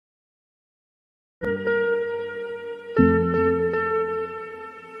Today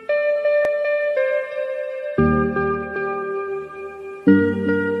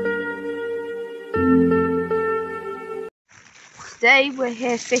we're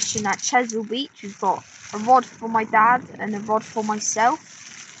here fishing at Chesil Beach. We've got a rod for my dad and a rod for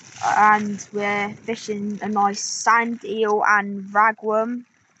myself, and we're fishing a nice sand eel and ragworm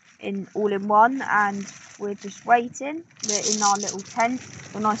all in one, and we're just waiting. We're in our little tent.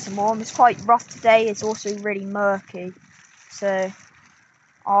 We're nice and warm. It's quite rough today. It's also really murky, so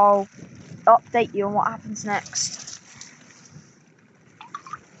I'll update you on what happens next.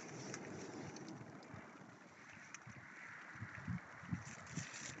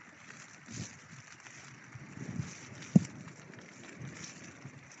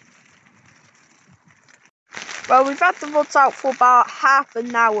 Well, we've had the rods out for about half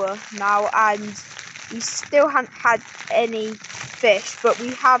an hour now, and we still haven't had any fish, but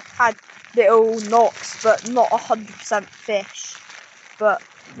we have had little knocks, but not 100% fish. But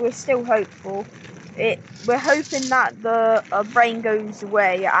we're still hopeful. We're hoping that the rain goes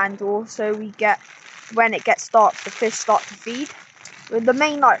away, and also when it gets dark, the fish start to feed. The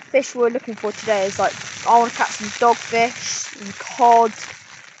main fish we're looking for today is I want to catch some dogfish and cod.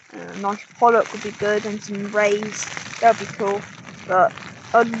 A nice pollock would be good, and some rays. That'll be cool. But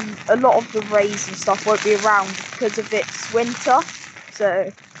a lot of the rays and stuff won't be around because of it's winter.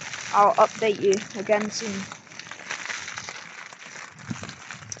 So I'll update you again soon.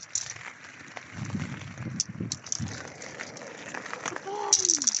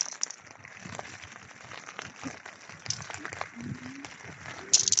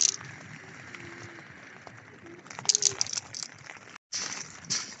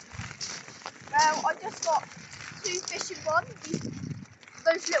 Well, I just got 2 fish in one.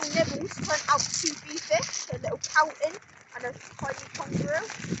 Those little nibbles turned out to be fish, a little pouting and a tiny kangaroo.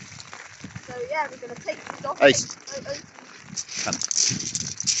 So yeah, we're going to take these off. Well,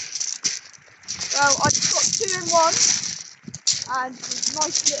 I just got 2 in one, and a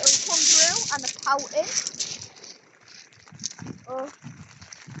nice little kangaroo and a pouting.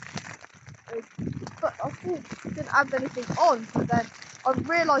 But I thought I didn't have anything on, but then I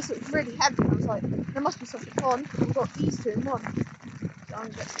realised it was really heavy, and I was like, there must be something on. I've got these 2 in one. So I'm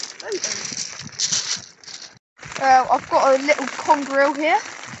going to get some photos. I've got a little kangaroo here.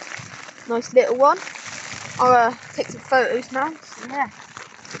 Nice little one. I'm going to take some photos now. So yeah.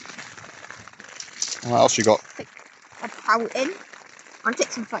 What else you got? A pouting. I'll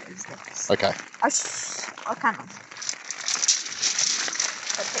take some photos of this. Okay. I can't. I'll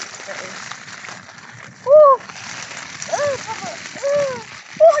take some photos. Oh!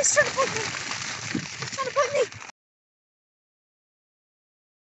 Oh, he's trying to bite me! He's trying to bite me!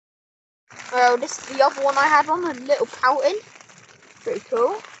 Well, this is the other one I had on, a little pouting. Pretty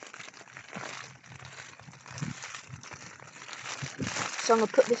cool. So I'm going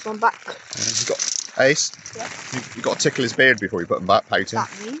to put this one back. You've got Ace. Yeah. You've got to tickle his beard before you put him back, pouting.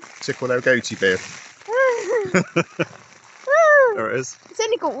 What's that mean? Tickle their goatee beard. There it is. It's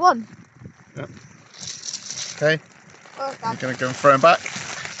only got one. Yep. Okay. Oh, you're going to go and throw him back.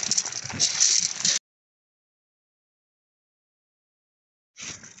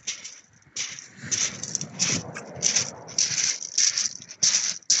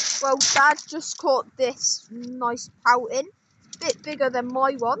 Well, Dad just caught this nice pouting, bit bigger than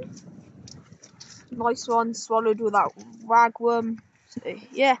my one. Nice one, swallowed without ragworm. So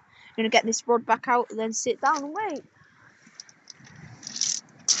yeah, I'm gonna get this rod back out and then sit down and wait.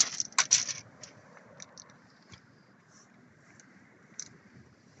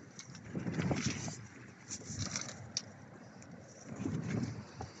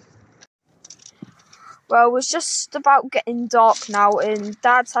 Well, it's just about getting dark now, and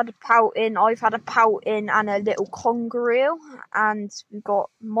Dad's had a pouting, I've had a pouting and a little kangaroo, and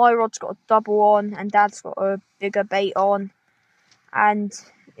my rod's got a double on, and Dad's got a bigger bait on, and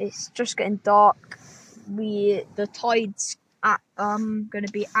it's just getting dark. The tide's going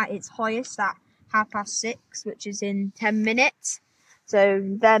to be at its highest at 6:30, which is in 10 minutes. So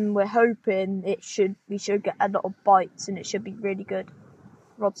then we're hoping we should get a lot of bites, and it should be really good.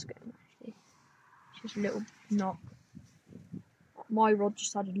 Rod's good. Just a little knock. My rod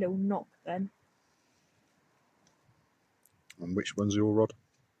just had a little knock then. And which one's your rod?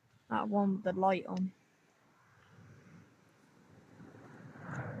 That one with the light on.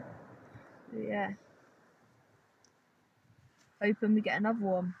 So yeah. Hoping we get another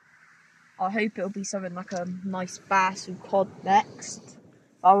one. I hope it'll be something like a nice bass or cod next.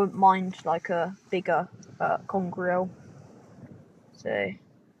 I wouldn't mind like a bigger kangaroo. So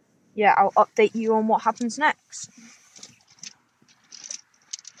yeah, I'll update you on what happens next.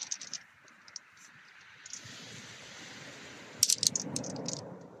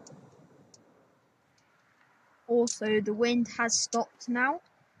 so the wind has stopped now,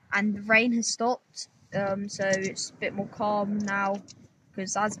 and the rain has stopped. So it's a bit more calm now,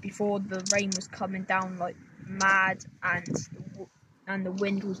 because as before the rain was coming down like mad, and the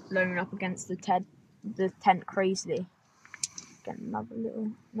wind was blowing up against the tent crazily. Get another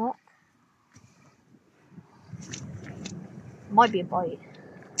little knock. Might be a bite.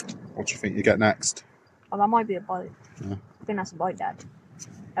 What do you think you get next? Oh, that might be a bite. Yeah. I think that's a bite, Dad.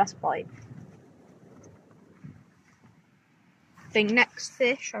 That's a bite. I think next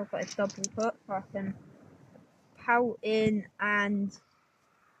fish I've got a double hook. I can pouting and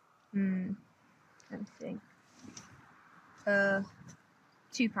let me think.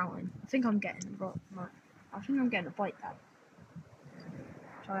 2 pouting. I think I'm getting I think I'm getting a bite, Dad.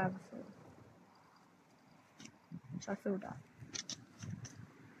 Shall I have a feel? Shall I feel that?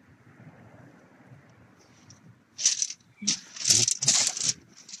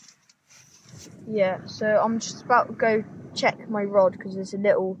 Yeah, so I'm just about to go check my rod because there's a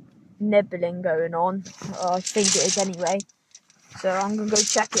little nibbling going on. I think it is anyway. So I'm going to go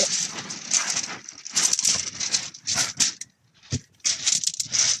check it.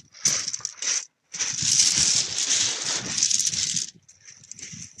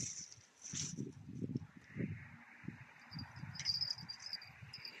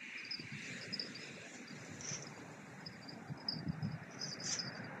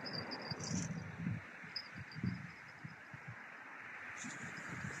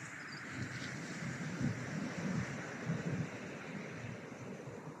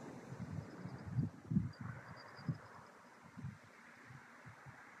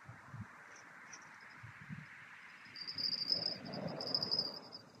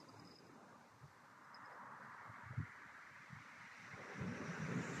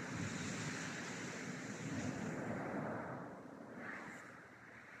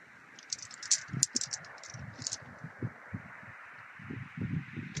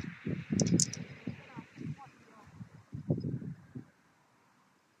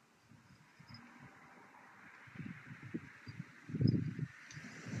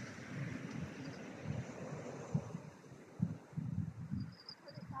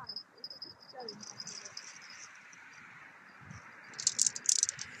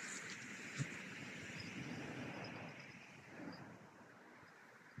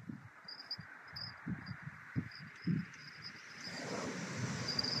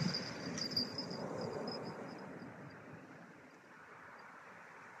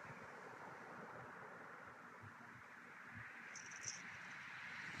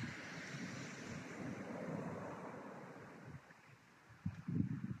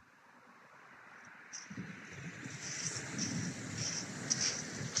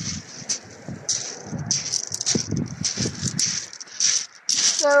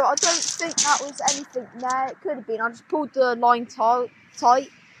 So I don't think that was anything there. It could have been. I just pulled the line tight.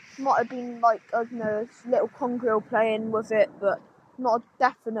 Might have been like, I don't know, a little congrill playing with it, but not a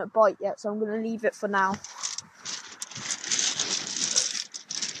definite bite yet, so I'm going to leave it for now.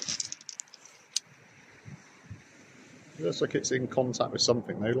 It looks like it's in contact with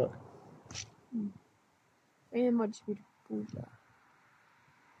something though, look. I think it might just be the ball there.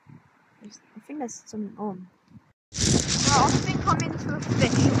 I think there's something on. Well, I think I'm into a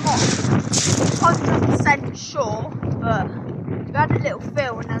fish. I'm not 100% sure, but we had a little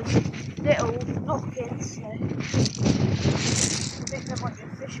feel and there's a little knock-in, so I think there might be a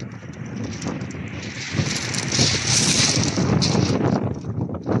fish.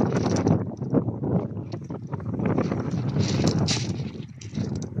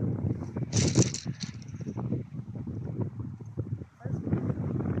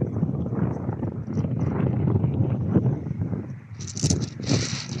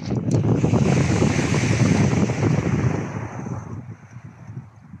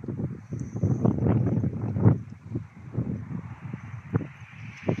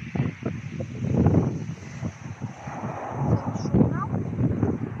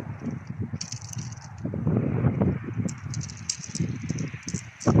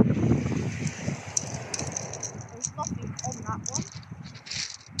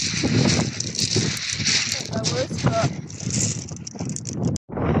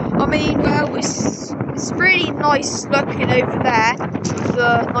 I mean, well, it's really nice looking over there.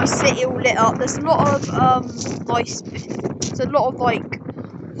 The nice city all lit up. There's a lot of there's a lot of like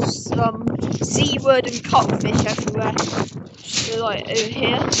seaweed and cuttlefish everywhere. So like over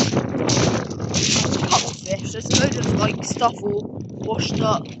here, cuttlefish. There's loads of like stuff all washed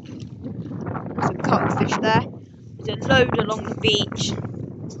up. There's a cuttlefish there. There's a load along the beach.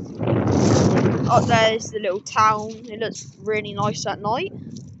 Up there is the little town. It looks really nice at night.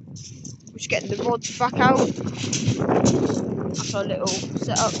 Just getting the rods back out. That's our little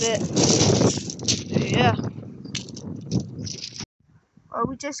setup bit. So yeah. Well,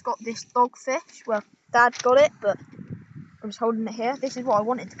 we just got this dogfish. Well, Dad got it, but I'm just holding it here. This is what I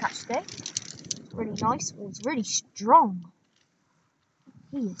wanted to catch today. It's really nice. Oh, he's really strong.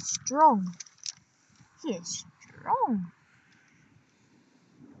 He is strong. He is strong.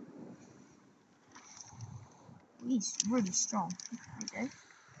 He's really strong. There you go.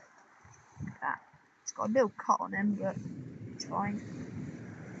 Look at that. It's got a little cut on him, but it's fine.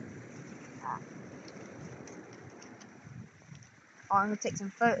 I'm going to take some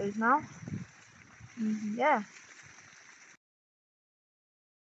photos now. Yeah.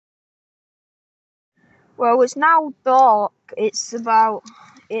 Well, it's now dark. It's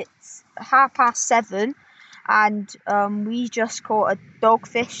 7:30, and we just caught a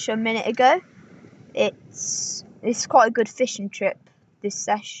dogfish a minute ago. It's quite a good fishing trip this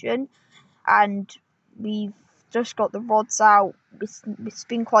session, and we've just got the rods out. It's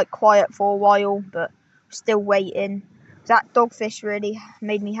been quite quiet for a while, but we're still waiting. That dogfish really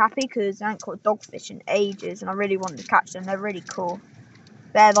made me happy because I haven't caught dogfish in ages, and I really wanted to catch them. They're really cool.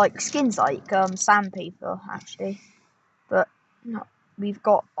 They're like skins like sandpaper actually, but no,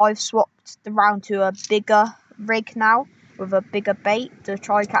 I've swapped around to a bigger rig now with a bigger bait to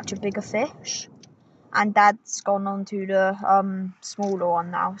try catch a bigger fish, and Dad's gone on to the smaller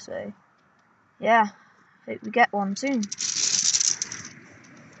one now. So yeah, hope we get one soon.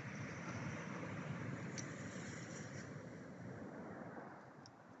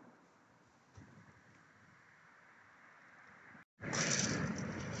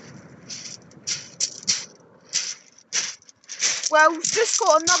 Well, we've just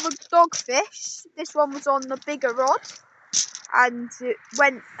got another dogfish. This one was on the bigger rod, and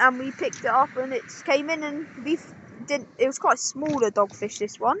we picked it up, and it came in, and it was quite a smaller dogfish,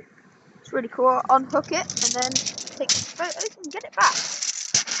 this one. It's really cool. I'll unhook it and then take some photos and get it back.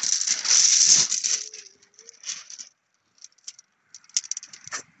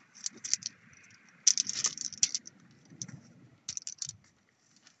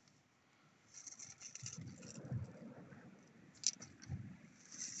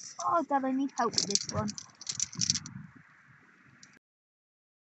 Oh, Dad, I need help with this one.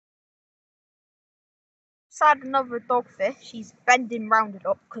 Just had another dogfish. He's bending round it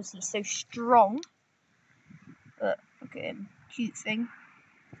up because he's so strong. But look at him, cute thing.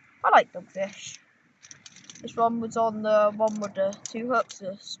 I like dogfish. This one was on the one with the 2 hooks,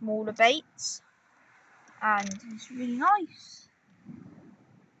 the smaller baits, and it's really nice.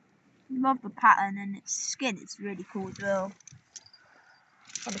 Love the pattern, and its skin is really cool as well.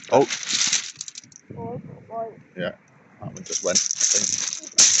 Oh. Right. Yeah, that one just went, I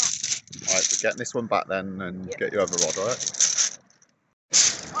think. Alright, we're getting this one back then and get your other rod, alright?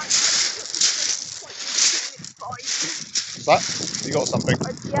 What's that? You got something?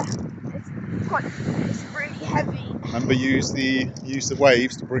 Yeah, it's really heavy. Remember, use the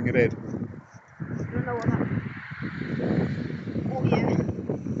waves to bring it in. I don't know what that is. Oh yeah,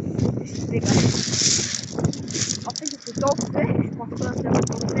 this is bigger. I think it's a dogfish, my first ever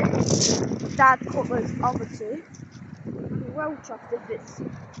dogfish. Dad caught those other 2. I'm well chuffed if it's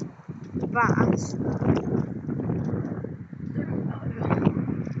that.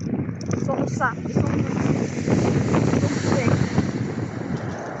 It's on the sand, it's on the thing.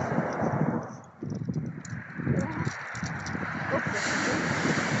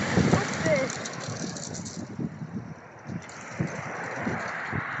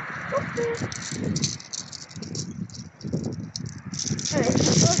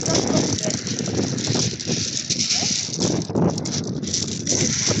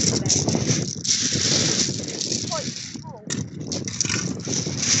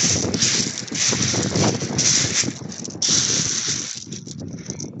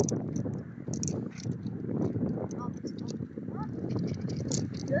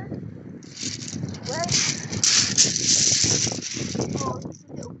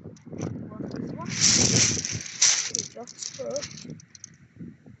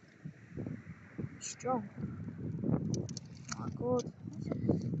 Strong. Oh my god.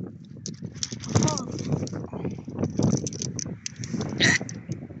 Oh.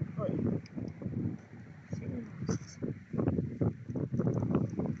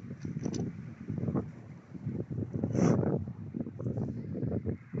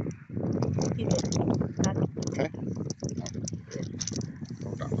 Okay.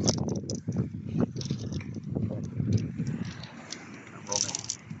 Roll down with it. And roll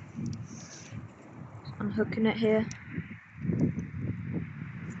it. Unhooking it here.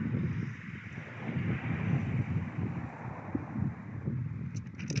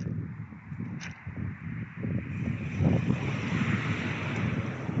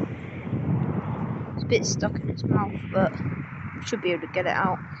 bit stuck in its mouth, but should be able to get it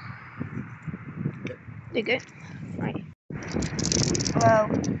out. There you go. Right. Well,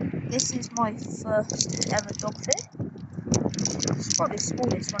 this is my first ever dogfish. It's probably the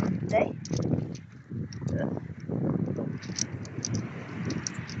smallest one of the day.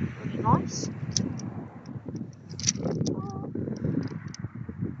 Really nice.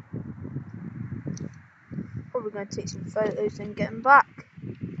 Probably going to take some photos and get them back.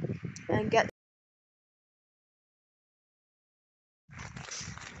 And get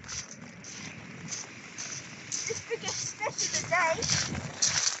this biggest fish of the day.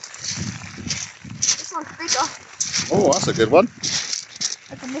 This one's bigger. Oh, that's a good one.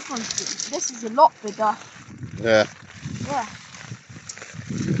 Look, and this is a lot bigger. Yeah. Yeah.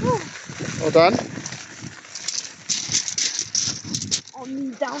 Woo. Well done.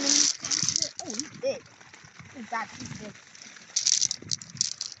 On down and oh, he's big. Oh, Dad, he's big.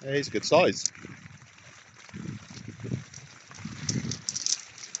 Yeah, he's a good size.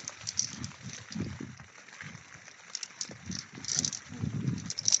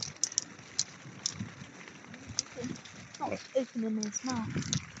 Not opening his mouth.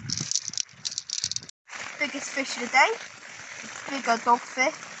 Biggest fish of the day. Bigger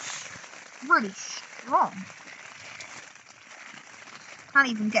dogfish. Really strong. Can't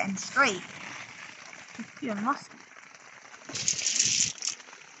even get him straight. He's pure muscle.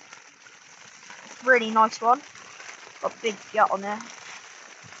 Really nice one. Got a big gut on there.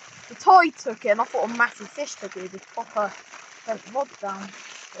 The tide took it, and I thought a massive fish took it. Just proper bent the rod down.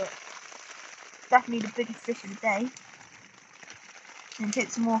 But definitely the biggest fish of the day. And take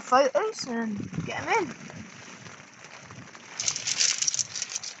some more photos and get them in.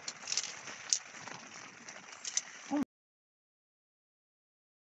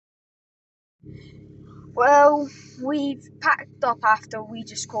 Well, we've packed up after we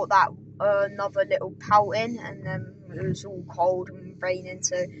just caught that another little pouting, and then it was all cold and raining,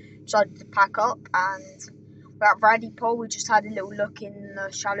 so decided to pack up. And we're at Radipole. We just had a little look in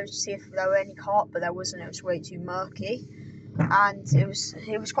the shallows to see if there were any carp, but there wasn't. It was way too murky, and it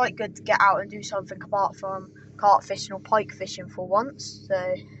was quite good to get out and do something apart from carp fishing or pike fishing for once.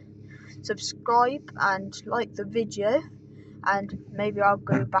 So subscribe and like the video, and maybe I'll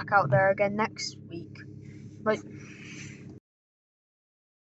go back out there again next week. Right.